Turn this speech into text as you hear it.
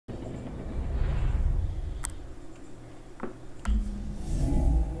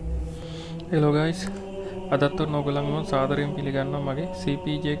Hello guys, අදත් ඔයගොල්ලන්ව සාදරයෙන් පිළිගන්නවා මගේ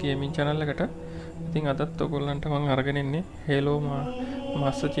CPJ Gaming channel එකට. ඉතින් අදත් ඔයගොල්ලන්ට මම අරගෙන ඉන්නේ Halo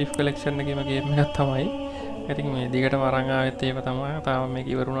Master Chief Collection එකේම ගේම් එකක් තමයි. ඉතින් මේ දිගටම අරන් ආවෙත් ඒව තමයි. තාම මේක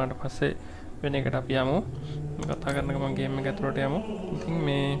ඉවර වුණාට පස්සේ වෙන එකට අපි යමු. කතා කරන ගමන් ගේම් එක ඇතුළට යමු. ඉතින්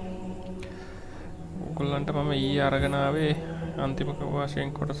මේ ඔයගොල්ලන්ට මම ඊයේ අරගෙන ආවේ අන්තිම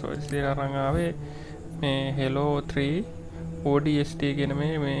වශයෙන් කොටස ඉස්සෙල්ලා අරන් ආවේ මේ Halo 3 ODST කියන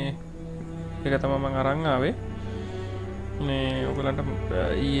මේ එක තමයි මම අරන් ආවේ මේ ඔයගලන්ට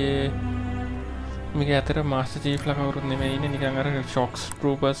ඊයේ මේක ඇතර මාස්ටර් චීෆ් ලා කවුරුත් නෙමෙයි ඉන්නේ නිකන් අර ෂොක්ස්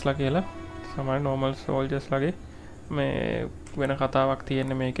ට්‍රූපර්ස් ලා කියලා සමහර නෝමල් සෝල්ජර්ස් ලාගේ මේ වෙන කතාවක්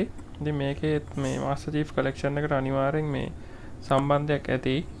තියෙන්නේ මේකේ. ඉතින් මේකේ මේ මාස්ටර් චීෆ් කලෙක්ෂන් එකට අනිවාර්යෙන් මේ සම්බන්ධයක්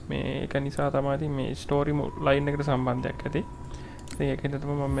ඇති. මේ ඒක නිසා තමයි ඉතින් මේ ස්ටෝරි ලයින් එකට සම්බන්ධයක් ඇති. ඉතින් ඒකෙන්ද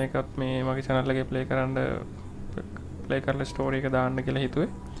තමයි මම මේකත් මේ මගේ channel එකේ ප්ලේ කරලා ස්ටෝරි එක දාන්න කියලා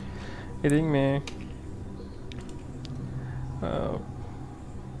හිතුවේ. ඉතින් මේ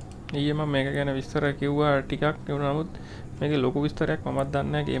ඊයේ මම මේක ගැන විස්තර කිව්වා ටිකක් නමුත් මේකේ ලොකු විස්තරයක් මමත්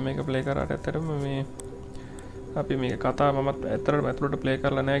දන්නේ නැහැ ගේම් එක ප්ලේ කරාට ඇත්තටම මේ අපි මේක කතා මමත් ඇත්තටම ඇතුළට ප්ලේ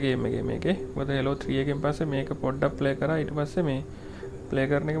කරලා නැහැ ගේම් එකේ මේකේ මොකද Halo 3 එකෙන් පස්සේ මේක පොඩ්ඩක් ප්ලේ කරා ඊට පස්සේ මේ ප්ලේ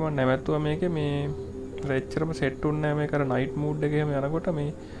කරන එක මම නැවැත්තුවා මේකේ මේ රෙච්චරම සෙට් වුණේ නැහැ මේක අර නයිට් මූඩ් එකේම යනකොට මේ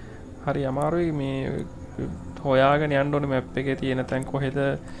හරි අමාරුයි මේ හොයාගෙන යන්න ඕනේ මැප් එකේ තියෙන තැන් කොහෙද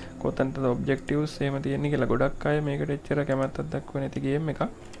කොතනද ඔබ්ජෙක්ටිව්ස් එහෙම තියෙන්නේ කියලා ගොඩක් අය මේකට එච්චර කැමැත්තක් දක්වන්නේ නැති ගේම් එකක්.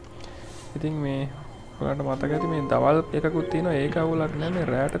 ඉතින් මේ ඔයාලට මතක ඇති මේ දවල් එකකුත් තියෙනවා ඒක අවුලක් නෑ මේ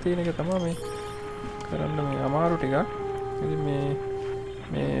රැට තියෙන එක තමයි මේ කරන්න මේ අමාරු ටිකක්. ඉතින්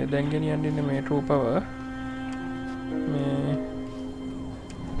මේ දැන් ගෙනියන්න ඉන්නේ මේ ට්‍රූපව මේ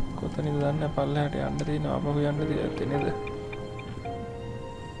කොතනින්ද දන්නේ පල්ලෙහාට යන්න තියෙනවා අපහු යන්න තියෙන්නේ නේද?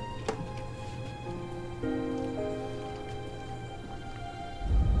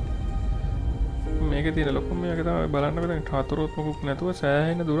 මේක තියෙන ලොකුම මේක තමයි බලන්නකො දැන් හතරොත් මොකුත් නැතුව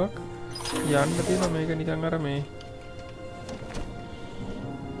සෑහෙන දුරක් යන්න තියෙනවා මේක නිකන් අර මේ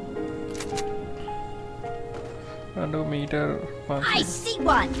අඬෝ metre 500 I see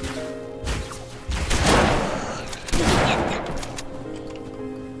one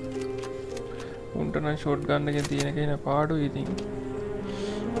උන්ටන shot ගන්න එකෙන් තියෙන එක නේ පාඩුයි ඉතින්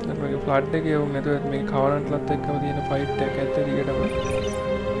දැන් මේක ෆ්ලඩ් එකේ වුන් නැතුව මේක කවරන්ට්ලත් එක්කම තියෙන ෆයිට් එකක් ඇත්තේ දිගටම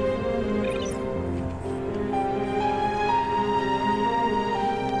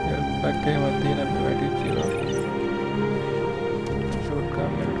Pakai mati nabi mati cila.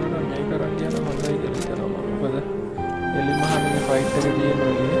 Shotgun itu na mereka rangiya na mandai kali kana malu pada. Eli mahal ni fight tadi dia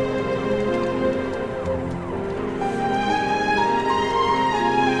lagi.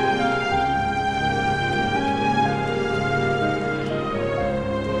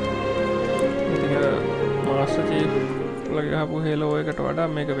 Ketika Master Chief lagi hapu Halo එක වඩා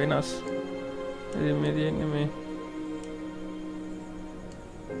මේක වෙනස්. ඉතින් මේ තියෙන්නේ මේ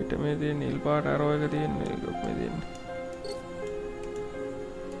මේ තියෙන නිල් පාට අරෝ එක තියෙන මේක මේ තියෙන්නේ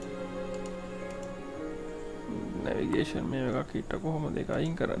නැවිගේෂන් මේ එකක් හිට කොහොමද ඒක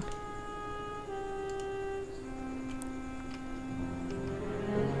අයින් කරන්නේ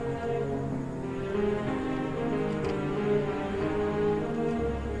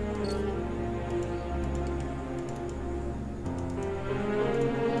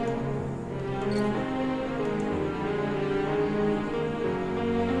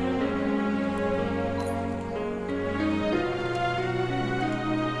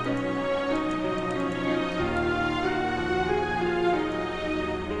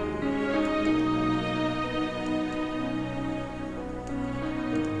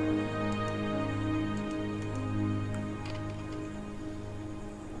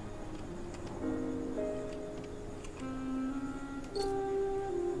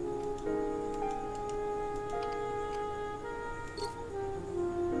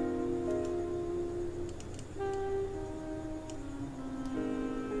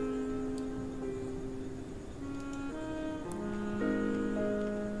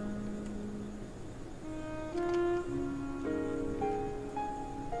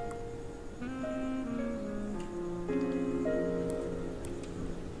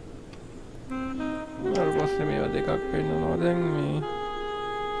මේවා දෙකක් වෙන්නවා දැන් මේ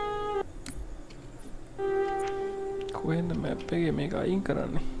කොහෙන්ද මැප් එකේ මේක අයින්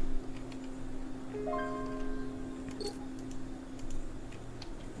කරන්නේ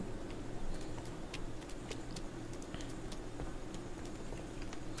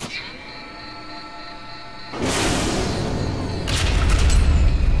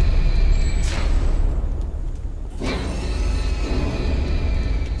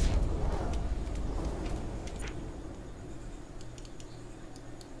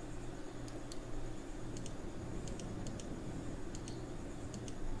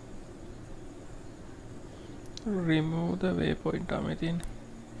remove the waypoint I think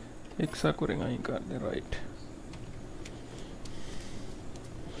X අකුරෙන් අයින් කරන්න right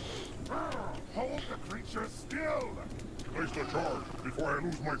Hold the creature still! Place the charge before I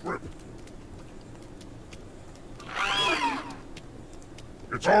lose my grip.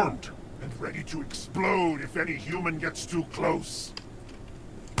 It's armed and ready to explode if any human gets too close.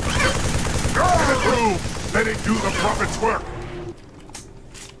 Get it through! Let it do the prophet's work!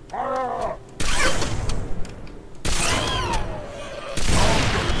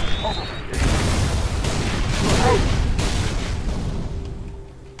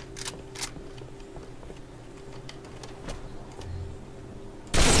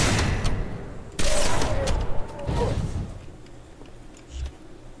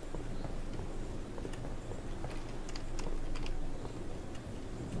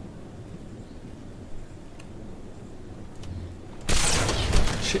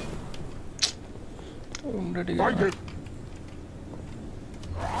 Find it!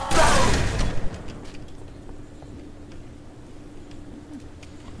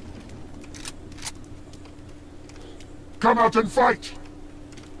 Come out and fight!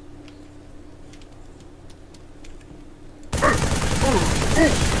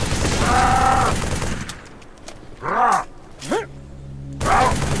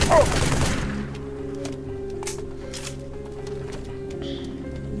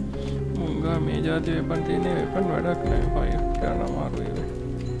 जाती weapon तीन weapon vada नहीं fire करना मारो ये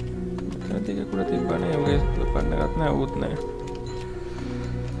जाती के कुड़ा तीन बने होंगे वेपन लगाना है उतना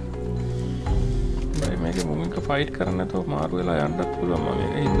भाई मैं के मूवी का फाइट करना तो मारो ये लाया अंडा पूरा मांगे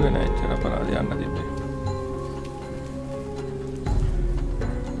ये तो है ना चला पर आधे अंडा दीपे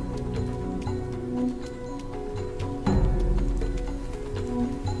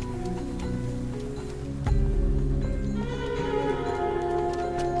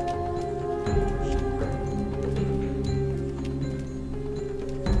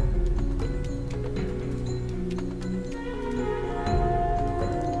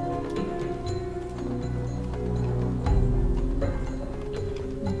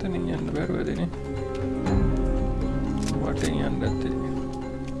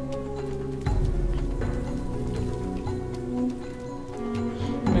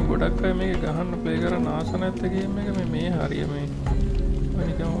गेम में हारिए में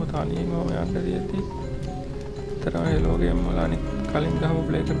क्या थानी आती तरह ये लोग मलानी कालिंग का वो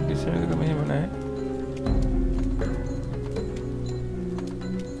प्ले कर किसी में में बनाए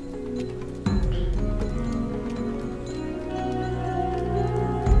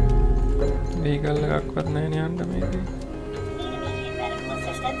व्हीकल लगा करना है नहीं अंडा में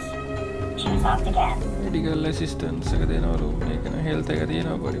मेडिकल असिस्टेंस का देना और में हेल्थ का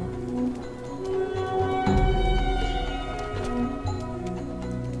देना पड़ी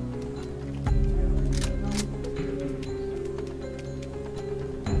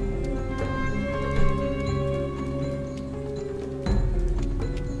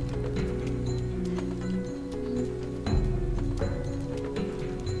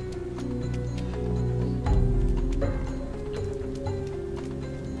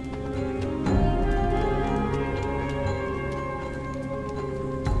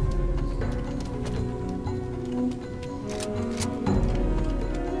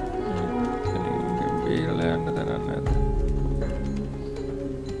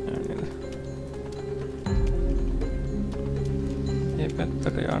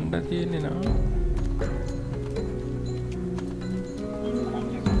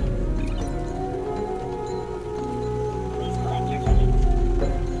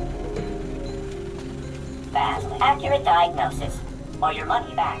Accurate diagnosis, or your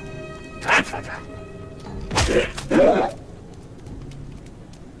money back.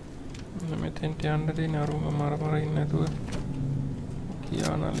 मैं तेंटे अंडा देने आ रहा हूँ मारा मारा इन्हें तो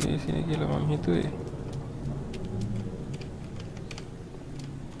किया ना ले सीने के लिए मम्मी तो है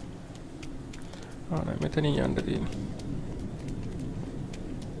हाँ ना मैं तो नहीं अंडा देने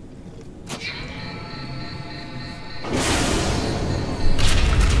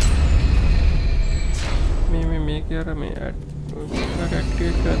यार मैं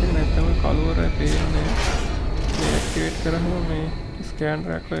एक्टिवेट कर देना इतना मैं कॉल हो रहा है पेन में मैं एक्टिवेट कर रहा हूँ मैं स्कैन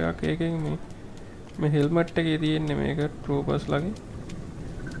रख लगा केक में मैं हेलमेट के दिए ने मेगा ट्रू बस लगे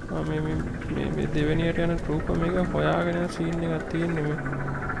हाँ मैं देवनी है ना ट्रू को मेगा होया आगे ना सीन ने करती है ने मैं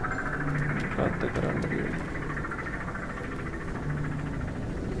बात कराने लगी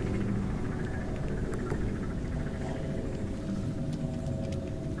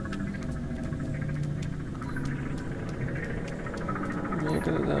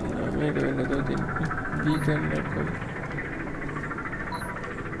මේක වෙන්න 2-3 වීකන් එකක්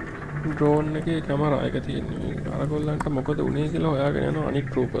ඩ්‍රෝන් එකේ කැමරා එක තියෙන්නේ. අරගොල්ලන්ට මොකද උනේ කියලා හොයාගෙන යනවා අනිත්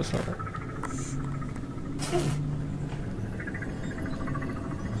ට්‍රූපර්ස් අර.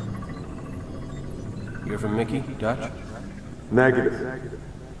 You're from Mickey, Dutch? Negative.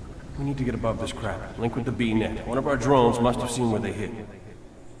 We need to get above this crap. Link with the B-net. One of our drones must have seen where they hit.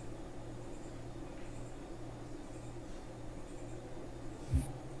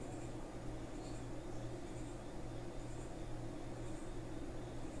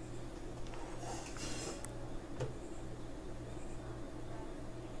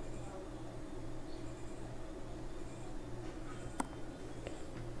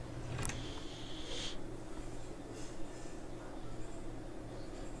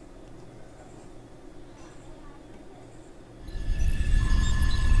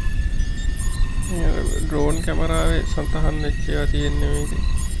 Drone කැමරාවේ සඳහන් වෙච්ච ඒවා තියෙන්නේ මේකේ.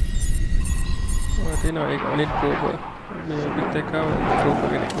 ඔය තියෙනවා ඒක අනිත් ට්‍රූපර්. මේ පිට එකව ට්‍රූපර්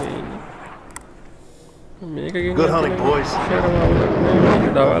කෙනෙක් මේ ඉන්නේ. මේකකින් Good hunting, boys.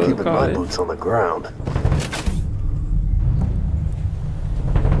 දවල් Keeping my කාලේ boots on the ground.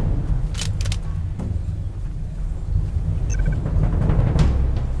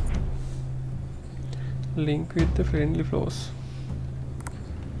 link with the friendly flows.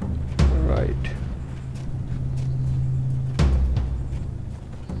 Right.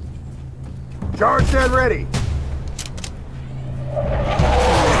 Charged and ready.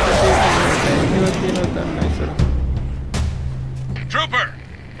 Trooper,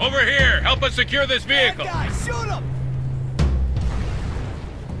 over here. Help us secure this vehicle. Guys, shoot him!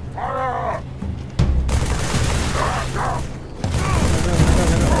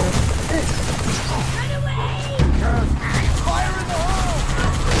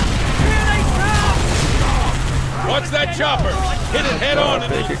 Watch that chopper. Hit it head on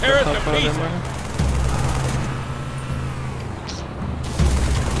and it'll tear us to pieces.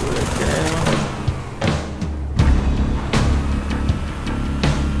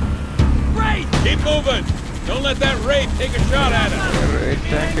 Great! Keep moving. Don't let that rape take a shot at us.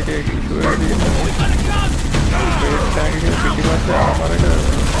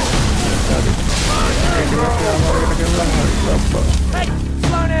 Hey,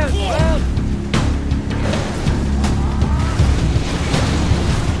 slow down, slow!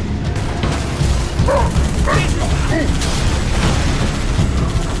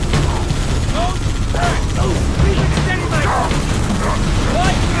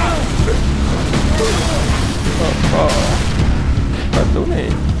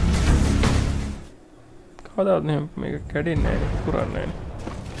 කවදාවත් නේ මේක කැඩෙන්නේ නැහැ පුරන්නේ නැහැ.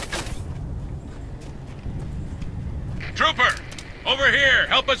 Trooper, over here.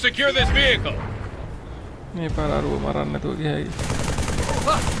 Help us secure this vehicle. මේ පාරුව මරන්න නැතුව ගියයි.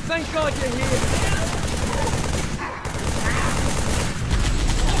 Thank God you're here!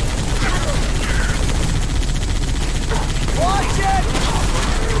 Watch it!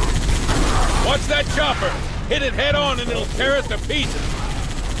 Watch that chopper. Hit it head on and it'll tear us to pieces.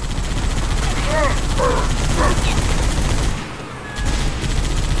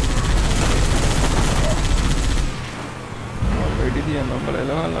 Already the number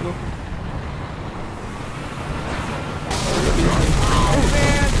 11 lago. Oh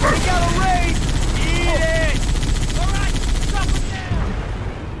man, we got a race! Eat it! Alright, stop it down!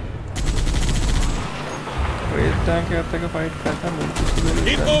 Race tank එකත් එක්ක fight කරන්න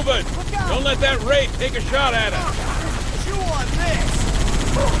Keep moving. Don't let that rape take a shot at us. Chew on this!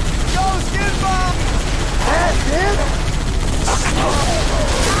 Go, skin bomb! That's it!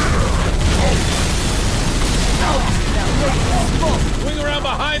 Swing around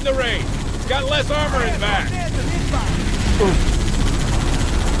behind the race. It's got less armor in back.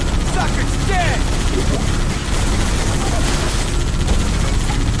 Sucker's dead!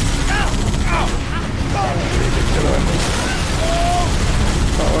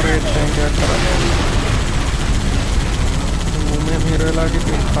 power rate tank එකක් කරන්නේ. මේ මෙහෙර වෙලා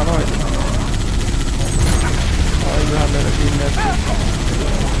ගිහින් කනවා ඒක. ආයි ගහන්න තියෙන්නේ නැත්නම්.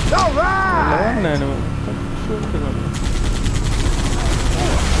 All right. නෑ නෑ ෂූට් කරනවා.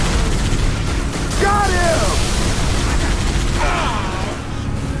 Got him.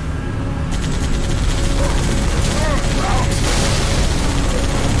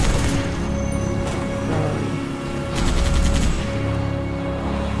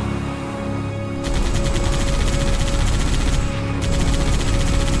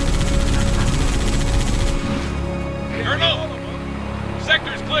 Colonel,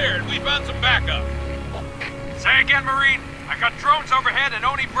 sector's cleared. We found some backup. Say again, Marine. I got drones overhead and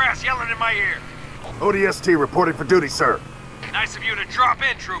Oni brass yelling in my ear. ODST reporting for duty, sir. Nice of you to drop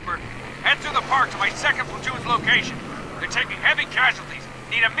in, Trooper. Head through the park to my 2nd platoon's location. They're taking heavy casualties.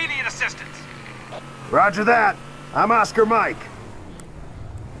 Need immediate assistance. Roger that. I'm Oscar Mike.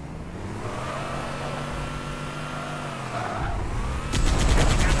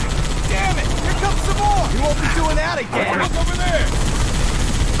 Damn it! Here comes some more! You won't be doing that again! Look over there!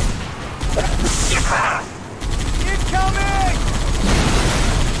 Incoming!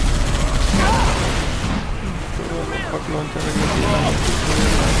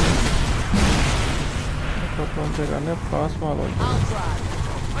 plasma launcher. I'll drive.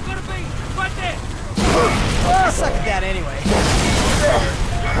 I'm gonna be right there. I suck at that anyway.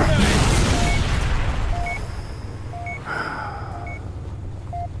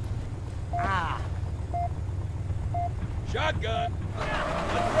 Ah. Shotgun.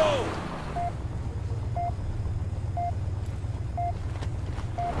 Let's roll.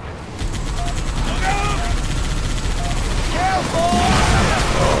 Look out! Careful!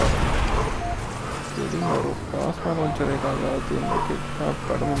 plasma launcher එකක් තියෙන එකේ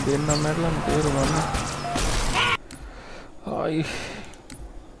අප්පට මම දෙන්නම් මැරලා තේරුණා. Hi.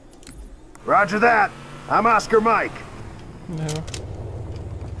 Roger that. I'm Oscar Mike. Yeah.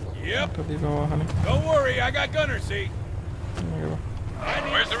 Yep. Don't worry, I got gunner seat.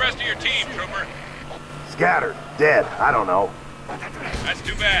 Where's the rest of your team, Trooper? Scattered. Dead. I don't know. That's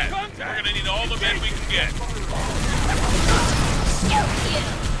too bad. We're gonna need all the men we can get.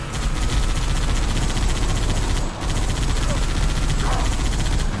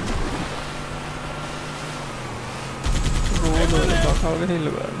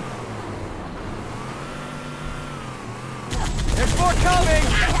 There's more coming!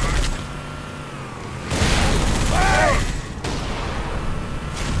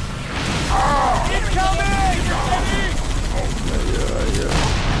 Incoming!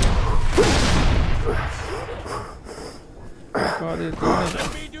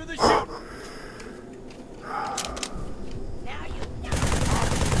 Let me do the shoot.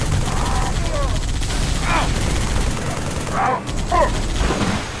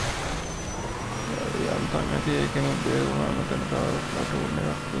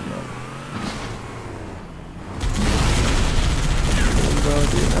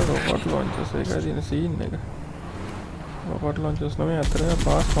 robot launchers එකයි තියෙන scene එක. robot launchers නෙමෙයි අතරේ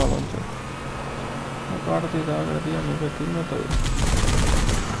plasma launcher. මොකාටද දාගෙන තියන්නේ පැතින් නැතද?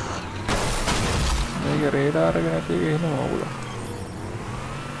 මේක radar එක නැති එක එහෙම වගුල.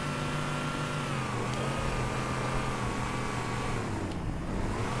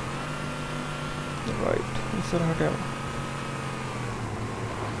 right. ඉස්සරහට යමු.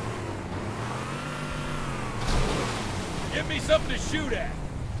 Give me something to shoot at.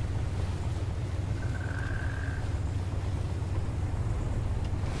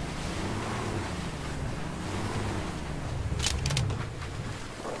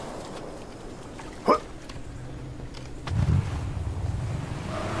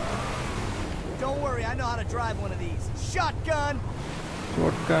 Don't worry, I know how to drive one of these. Shotgun!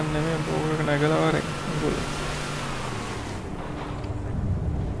 shotgun නෙමෙයි බෝලක නැගලා වරේ.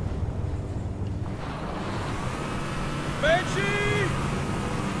 Banshee!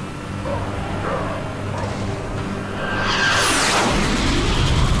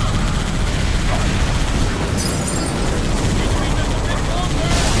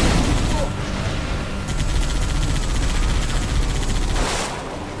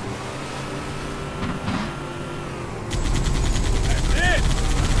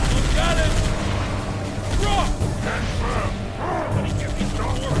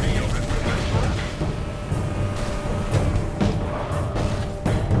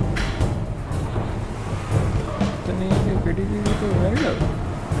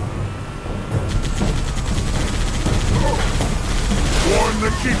 Warn the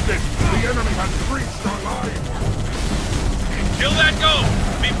chieftain! The enemy has breached our line! Kill that ghost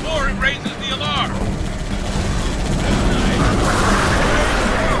before it raises the alarm!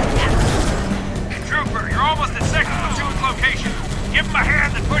 Trooper, you're almost at 2nd Platoon's location. Give him a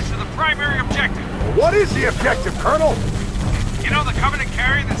hand and push to the primary objective. What is the objective, Colonel? You know the Covenant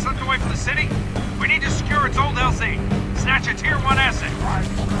carrier that slipped away from the city? We need to secure its old LZ. Snatch a Tier 1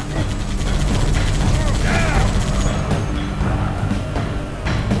 asset.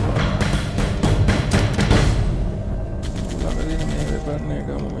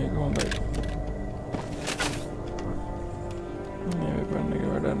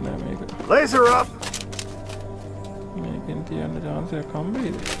 Laser up! මේකෙන් තියන්න chance එකක්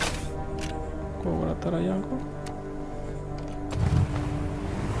හම්බෙයිද? කොහොමද අතර යන්කෝ?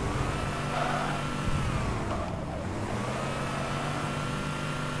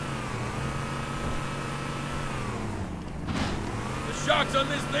 The shocks on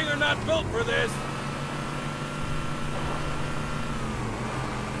this thing are not built for this!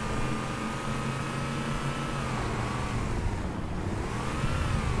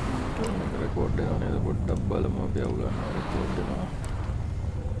 record දෙනවා නේද පොඩ්ඩක් බලමු අපි අවුලන්න record දෙනවා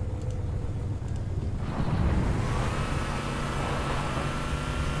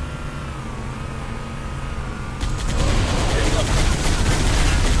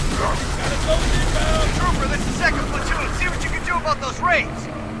Trooper, this is 2nd platoon. See what you can do about those raids.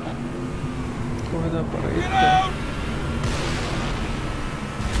 කොහෙද අපරේ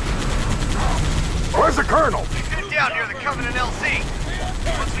Where's the colonel? He's been down near the Covenant LZ.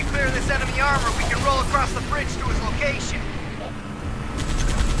 Once we clear this enemy armor, we can roll across the bridge to his location.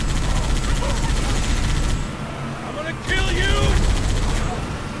 I'm gonna kill you!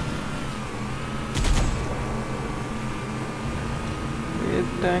 A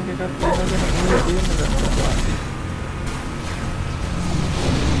tank එකක් තියෙනවද නෙමෙයි තියෙන්නේ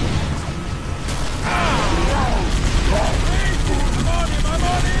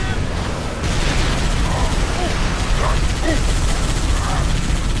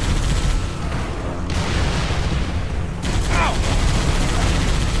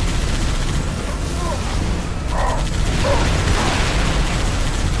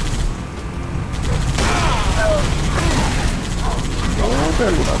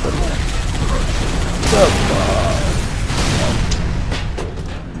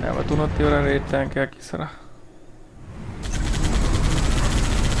නැවතුනොත් ඉවර raid tank එකක් ඉස්සරහ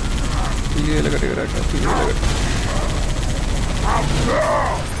ඊළඟට ඉවරක් ඊළඟට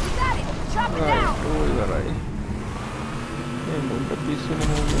ඕ ඉවරයි මේ මුන්ට පිස්සුනේ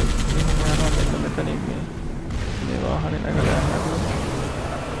මොකද මෙහෙම යනවා මෙන්න මෙතනින් මේ වාහනේ නැගලා යනවා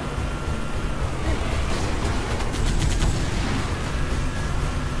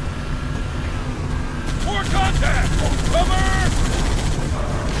Contact! Cover!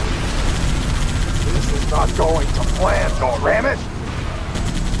 This is not going to plan, don't ram it!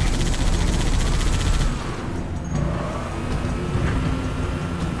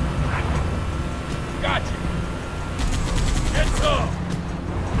 Gotcha! Get some!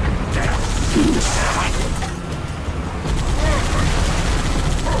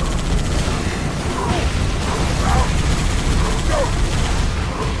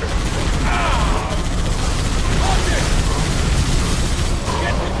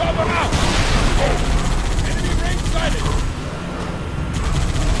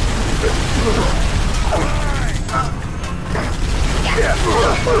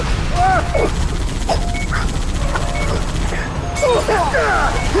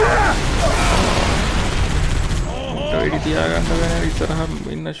 Ready තියාගන්න වෙන ඉස්සරහ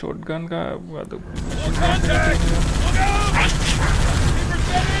ඉන්න shotgun का අද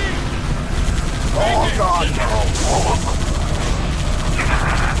Oh God, no!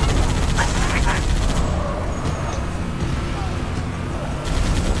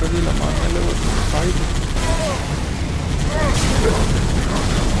 මොකදලා මානලව fight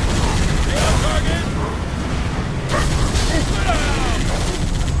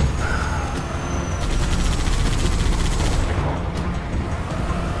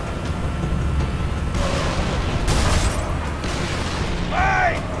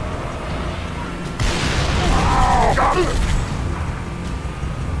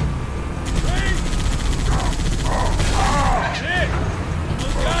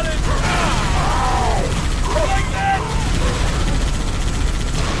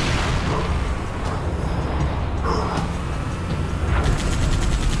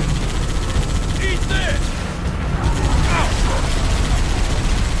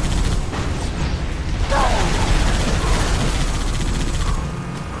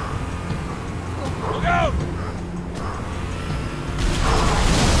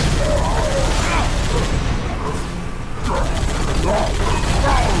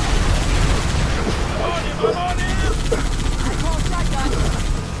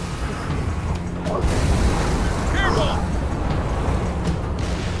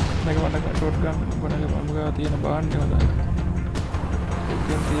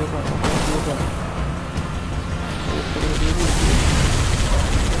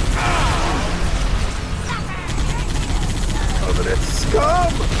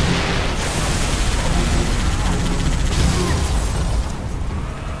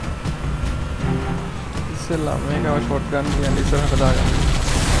මේකව shotgun කියන්නේ ඉස්සරහට දාගන්න.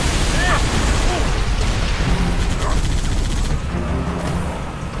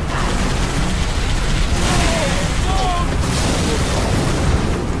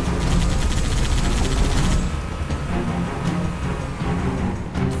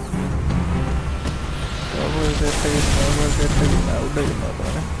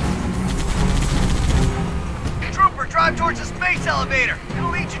 Trooper, drive towards the space elevator. It'll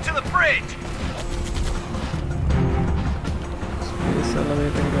lead you to the bridge. ඉස්සල්ලා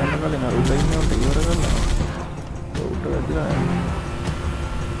මේක ගන්න කලින් අර උඩ ඉන්නවට ඉවර කරලා උඩ වැදිලා යන්න.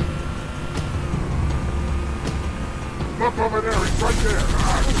 Look over there, he's right there.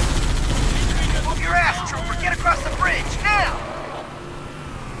 Move your ass, trooper! Get across the bridge, now!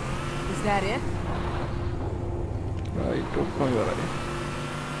 Is that it? Right, ඔක්කොම ඉවරයි.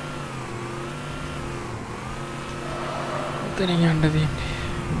 එතනින් යන්න තියෙන්නේ.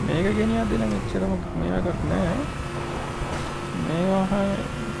 මේක ගෙනියද්දී නම් එච්චරම මෙයාවක් නෑ. මේ වාහනේ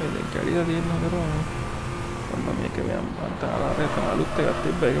කැඩිලා තියෙන හදරම ඔන්න මේක මෙයන් අන්තරාරේ අලුත් එකක්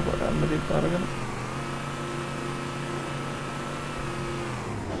තිබ්බ ඒක පටන්න තිබ්බ අරගෙන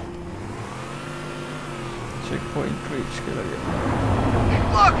checkpoint reach කියලා කියනවා.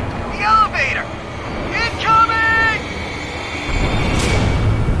 Look! The elevator! Incoming!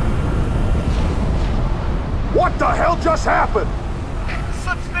 What the hell just happened?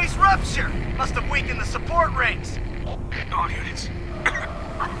 Subspace rupture! Must have weakened the support rings. All units.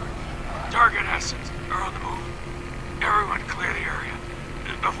 Target assets are on the move. Everyone clear the area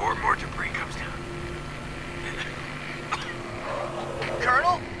before more debris comes down.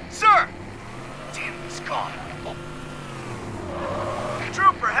 Colonel? Sir! Damn, he's gone.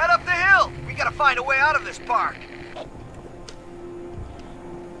 Trooper, head up the hill! We gotta find a way out of this park.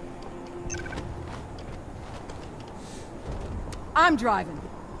 I'm driving.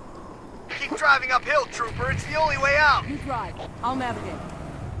 Keep driving uphill, Trooper. It's the only way out. You drive. I'll navigate.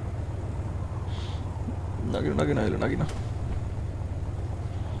 නගින.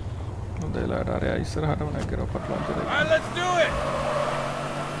 හොඳයිලාට අරයා ඉස්සරහටම නැගිරව පටලන්තර. All right, let's do it.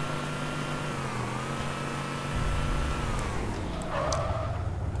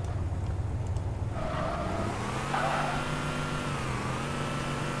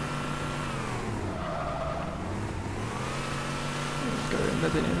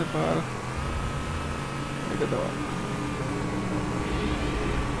 වෙන්න දෙන්නේ පාර. එක දවස්.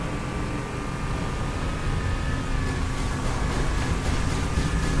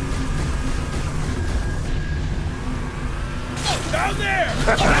 Down there!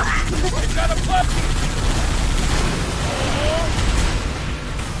 It's got a plus!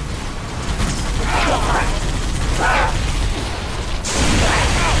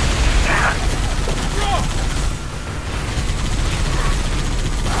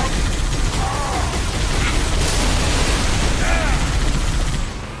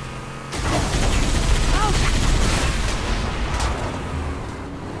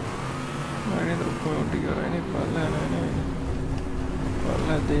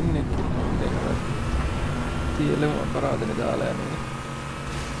 තියලම අපරාධනේ දාලා යන්නේ.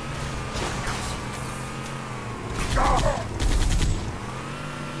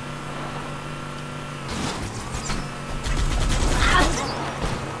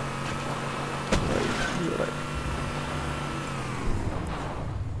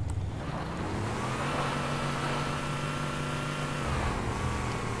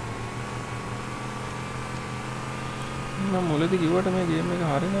 මම මුලදී කිව්වට මේ ගේම් එක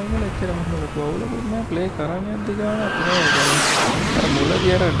හරියනවා කියලා එච්චර මම කොහොමද මම ප්ලේ කරන්නේ නැද්ද කියලා අර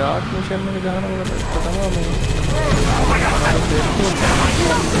මුලදී අර ඩාර්ක් මිෂන් එක ගහනකොට තමයි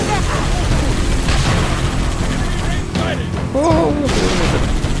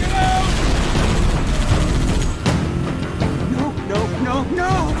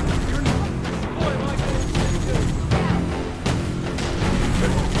No!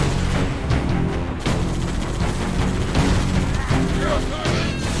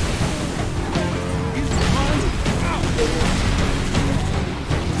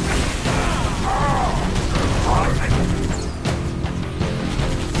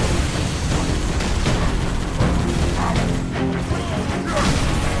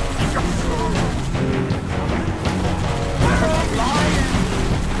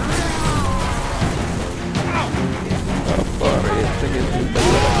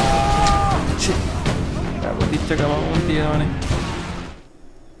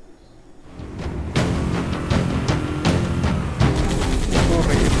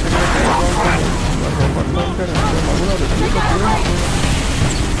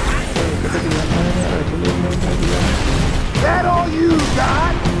 That all you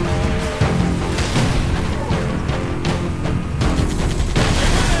got?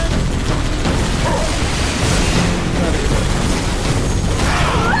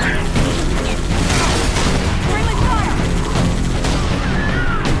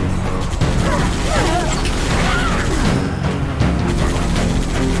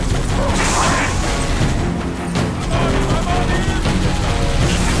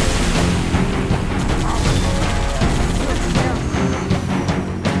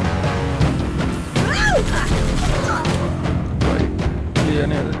 ගියා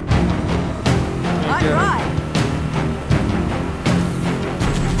නේද?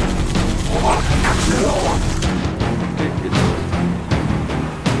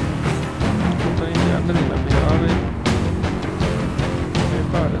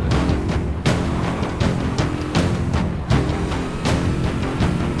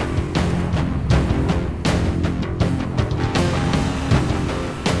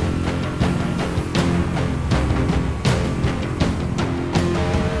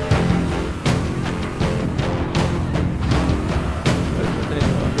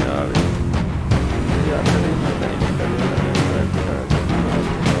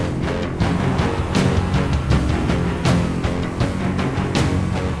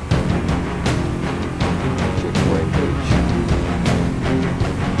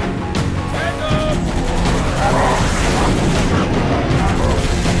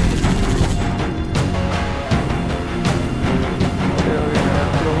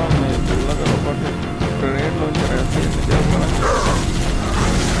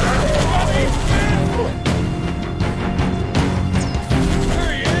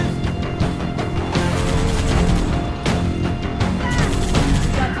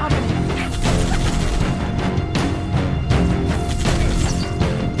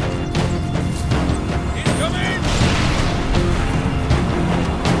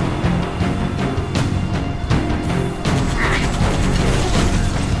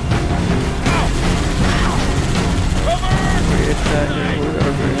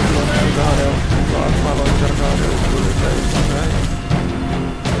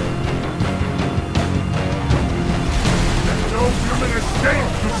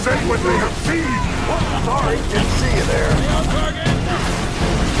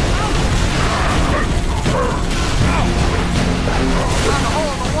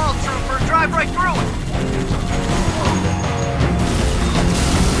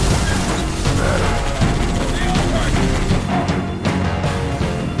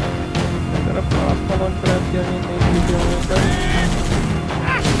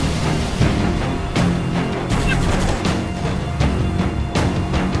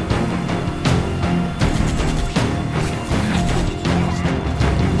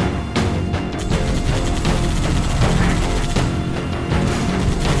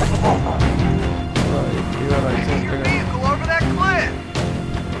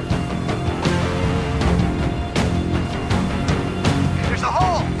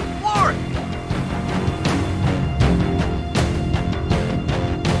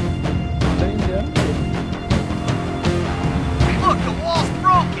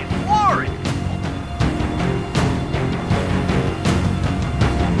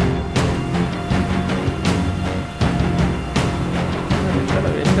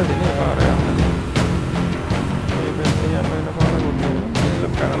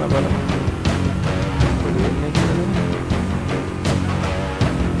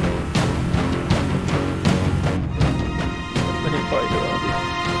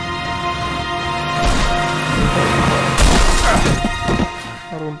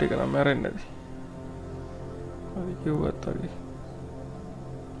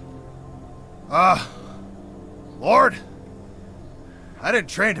 Lord, I didn't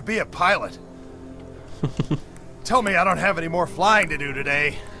train to be a pilot. Tell me I don't have any more flying to do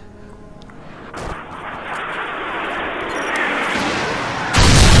today.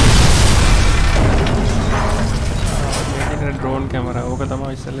 Drone camera.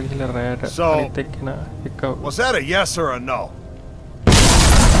 So, was that a yes or a no?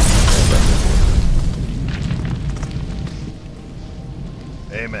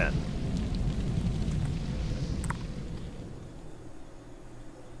 Amen.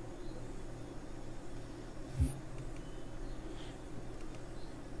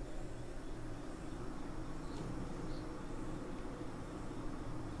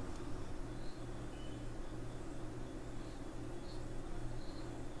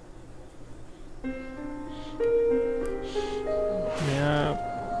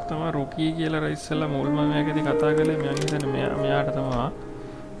 Rocky කියලා ඉස්සෙල්ලා මුල්ම මේකදී කතා කළේ මම හිතන්නේ මෙයාට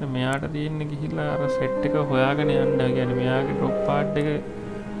තමයි මෙයාට තියෙන්නේ ගිහිල්ලා අර සෙට් එක හොයාගෙන යන්න. කියන්නේ මෙයාගේ ඩ්‍රොප් පාඩ් එක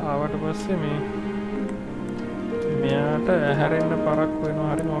ආවට පස්සේ මෙයාට හැරෙන්න පරක් වෙනවා.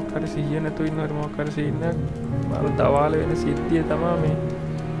 හරි මොකක් හරි සිහිය නැතුව ඉන්න හරි මොකක් හරි සීන් එකක් අර දවාල වෙන සිද්ධිය තමයි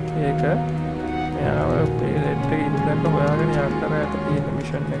මේක. මෙයාව ඒ සෙට් එකේ ඉඳන් හොයාගෙන යන්න රැට තියෙන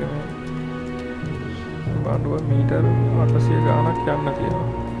මිෂන් එක මේ. බණ්ඩුව මීටර් 800 ගානක් යන්න තියෙනවා.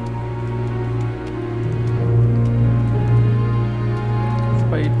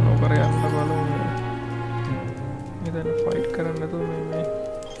 fight no kare yalla balamu idan fight karanna to me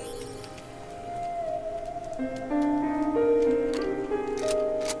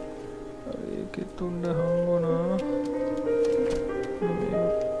තුන්ඩ හම්බුණා.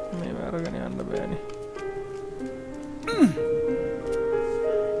 මේ අරගෙන යන්න බෑනේ.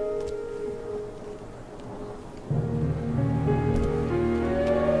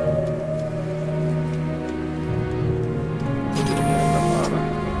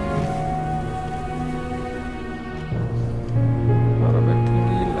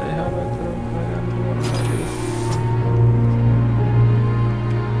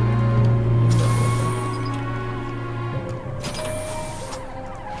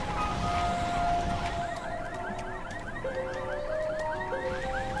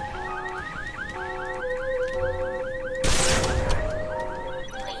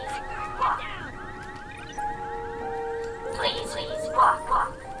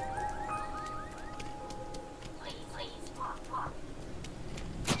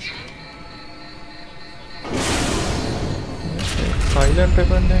 Silent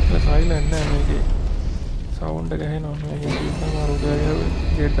weapon එක silent නෑ මේකේ sound එක ඇහෙනවා මේකේ අමාරු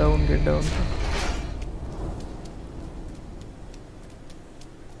get down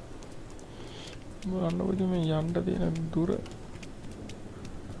බලන්න ඔය මේ යන්න තියෙන දුර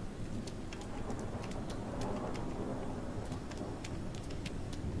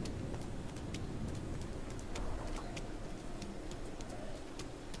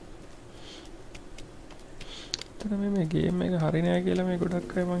මේ ගේම් එක හරි නෑ කියලා මේ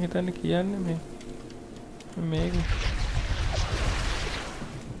ගොඩක් අය මං හිතන්නේ කියන්නේ මේක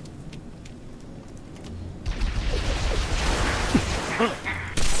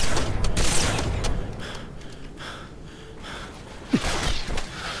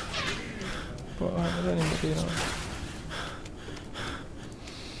පාහනද නෙමෙයි තියෙනවා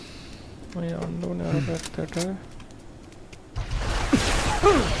මම යන්න ඕනේ අර පැත්තට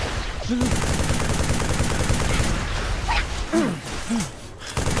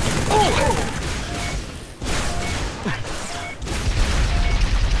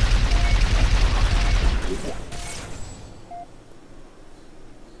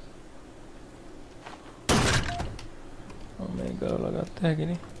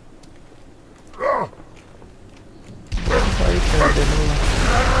හැකිනේ ෆයිට් කරලා දෙනවා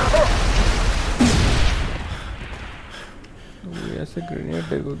ඌ ඇස්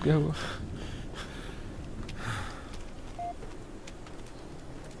ග්‍රෙනේඩ් එකක් ගහුවා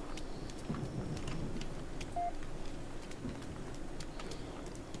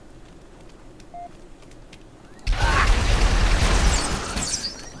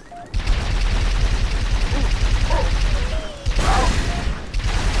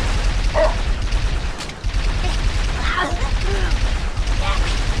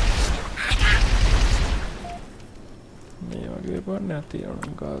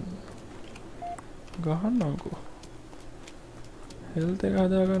ගහන්නම්කෝ හෙල්ත් එක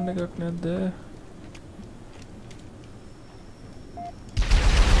හදාගන්න එකක් නැද්ද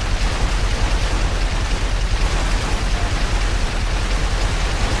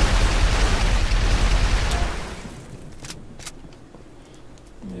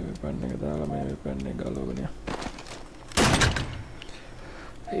මේ වෙපන් එක දාලා මේ වෙපන් එක ගලවගෙන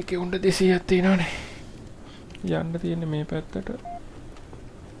ඒකේ උණ්ඩ 200ක් තියෙනවනේ යන්න තියෙන්නේ මේ පැත්තට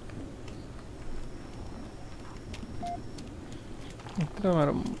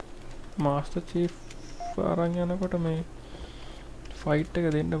මාස්ටර් චීෆ් අරන් යනකොට මේ ෆයිට් එක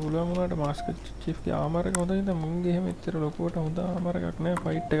දෙන්න පුළුවන් වුණාට මාස්ටර් චීෆ්ගේ ආමර් එක හොඳ නිසා මුන්ගේ එහෙම එච්චර ලොකුවට හොඳ ආමර් එකක් නෑ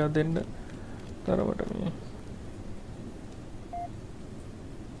ෆයිට් එකක් දෙන්න තරමට මේ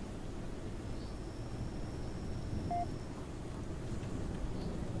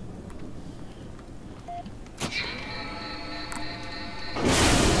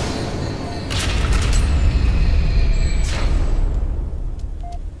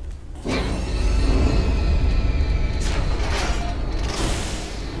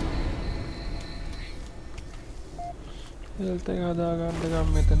හෙල්ත් එක හදාගන්න ගම්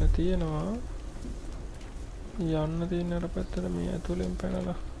මෙතන තියෙනවා යන්න තියෙන අර පැත්තට මේ ඇතුලෙන්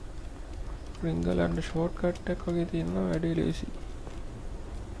පැනලා රින්ගලන්ඩ් ෂෝට් කට් එකක් වගේ තියෙනවා වැඩි ලේසි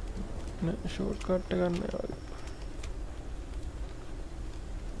නේ ෂෝට් කට් එක ගන්න යාළුවා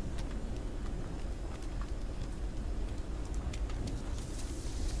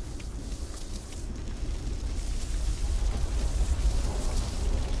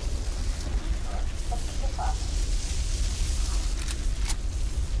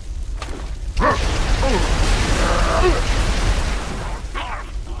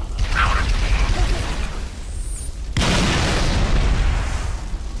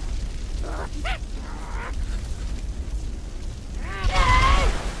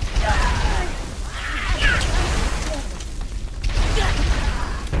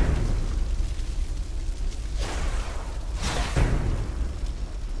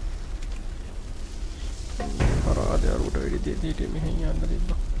ඊට මෙහෙන් යන්න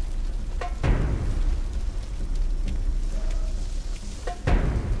තිබ්බා.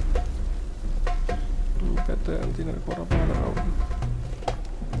 පැත්ත යන තියෙන කොරපාල රවුම්.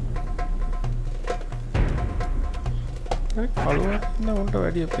 ඒ කලුවක් නම් උන්ට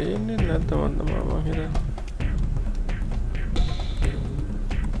වැඩි පේන්නේ නැද්ද මන්ද මම හිතන්නේ.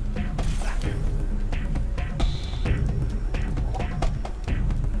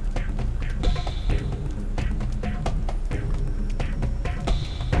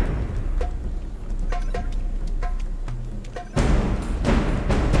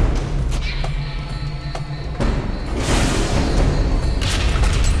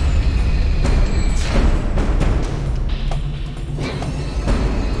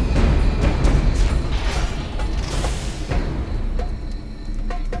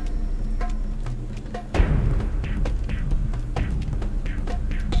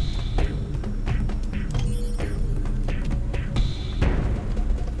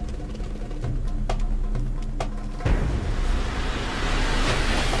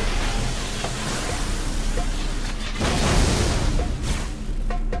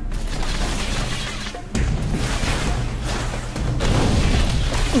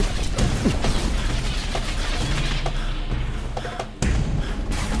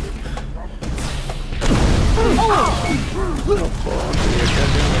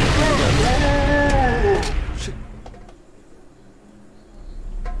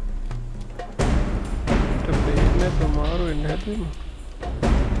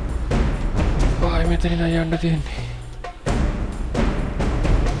 මෙතන ඉඳන් යන්න තියෙන්නේ.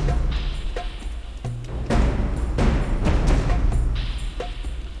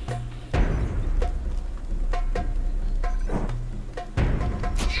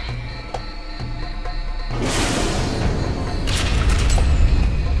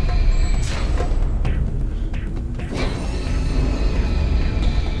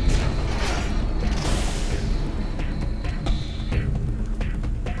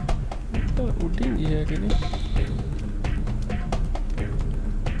 උඩින් ගියාගෙන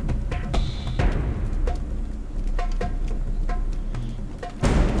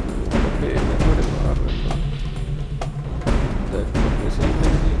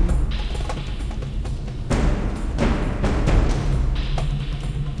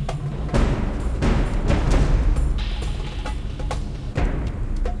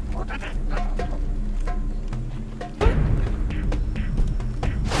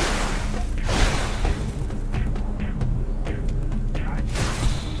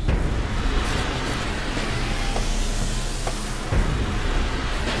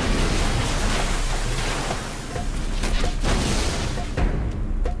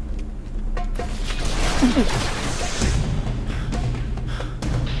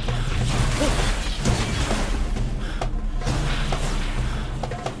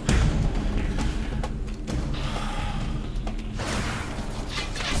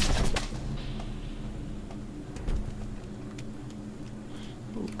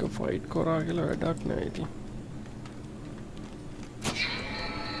ෆයිට් කරා කියලා වැඩක් නෑ ඉතින්.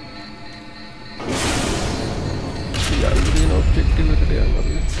 යල්දින ඔබ්ජෙක්ටිව් එකට යන්න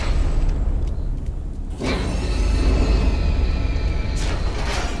අපි.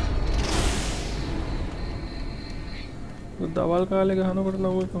 දවල් කාලේ ගහනකොට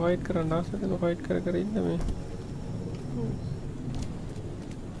නම් ඔය ෆයිට් කරන්න ආසද ෆයිට් කර ඉන්න මේ.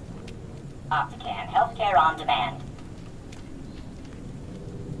 Optican, healthcare on demand.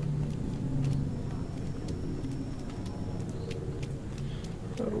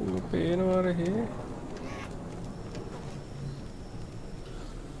 පේනවා රහේ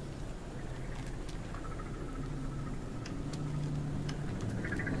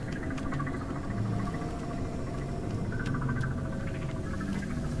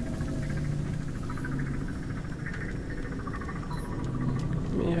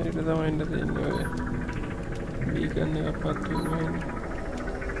මේ හරියට තමයි ඉන්න තියෙන්නේ ඔය බීකන් එකක් පත් වෙනවා ඉන්නේ.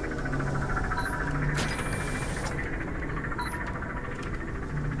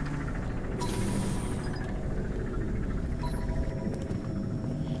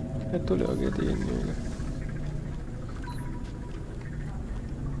 ඇතුලේ වගේ තියෙන්නේ ඒක.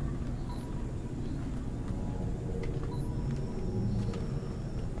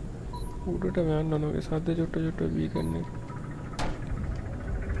 උඩට යන්න ඕන ඔගේ සද්ද චොට්ට බීකන් එක.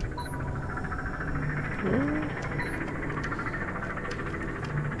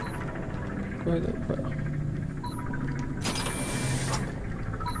 කොහෙද බා?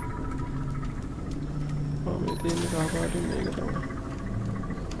 මේ තියෙන්නේ කහපාටින් මේක තමයි.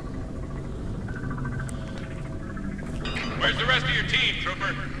 Where's the rest of your team,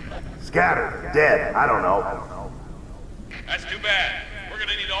 trooper? Scattered. Dead. I don't know. That's too bad. We're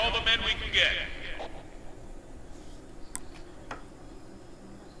gonna need all the men we can get.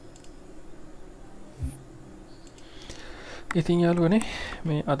 ඉතින් යාළුවනේ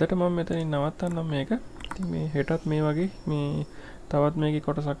මේ අදට මම මෙතනින් නවත්තන්නම් මේක. ඉතින් මේ හෙටත් මේ වගේ මේ තවත් මේකේ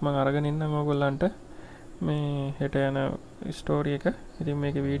කොටසක් මම අරගෙන ඉන්නම් ඔයගොල්ලන්ට. මේ හෙට යන ස්ටෝරි එක. ඉතින්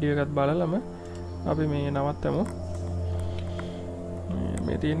මේකේ වීඩියෝ එකත් බලලම අපි මේ නවත්තමු.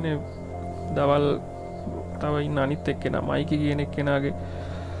 මේ තියෙන්නේ දවල් තව ඉන්න අනිත් එක්කෙනා මයිකි කියන එක්කෙනාගේ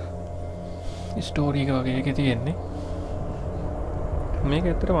ස්ටෝරි එක වගේ එකේ තියෙන්නේ. මේක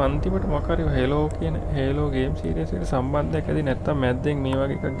ඇත්තටම අන්තිමට මොකක් හරි හෙලෝ කියන හෙලෝ ගේම් සීරීස් එකට සම්බන්ධයක් ඇති නැත්තම් මැද්දෙන් මේ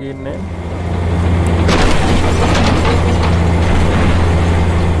වගේ එකක් ගේන්නේ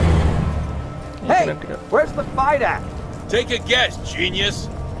Hey, where's the fight at? Take a guess, genius.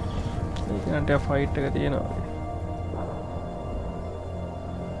 ඒක නට ෆයිට් එක තියෙනවා.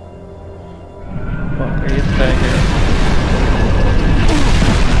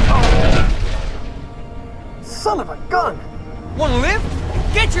 Son of a gun! Wanna live?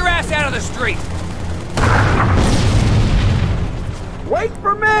 Get your ass out of the street! Wait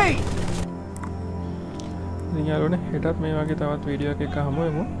for me! ඉතින් යාළුවනේ හෙටත් මේ වගේ තවත් වීඩියෝ එකක් හමු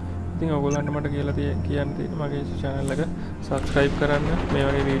වෙමු. ඉතින් ඔයගොල්ලන්ට මට කියලා කියන්න තියෙන මගේ channel එක subscribe කරන්න, මේ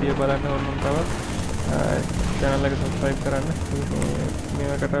වගේ වීඩියෝ බලන්න ඕන නම් තවත් channel එක subscribe කරන්න.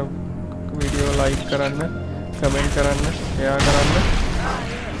 මේකට වීඩියෝ like කරන්න, comment කරන්න, share කරන්න.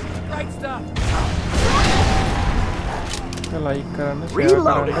 Right stuff! like කරන්න, share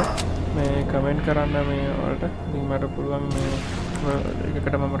කරන්න, මේ comment කරන්න මේ වලට. ඉතින් මට පුළුවන් මේ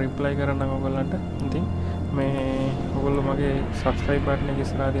එකකට මම reply කරන්නම් ඔයගොල්ලන්ට. ඉතින් මේ ඔයගොල්ලෝ මගේ subscribe button එක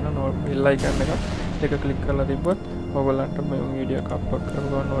ඉස්සරහා දෙන bell icon එක click කරලා තිබ්බොත් ඔයගොල්ලන්ට මේ වීඩියෝ එක upload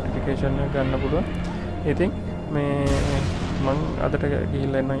කරපුවා notification එක ගන්න පුළුවන්. ඉතින් මේ මම අදට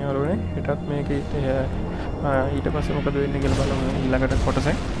ගිහිල්ලා එන්නම් යාළුවනේ. හෙටත් මේකේ ඊට පස්සේ මොකද වෙන්නේ කියලා බලමු ඊළඟට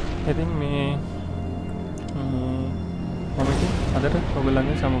කොටසෙන්. ඉතින් මේ මම අදට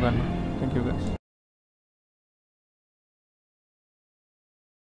ඔයගොල්ලන්ගේ සමු ගන්නවා. Thank you guys.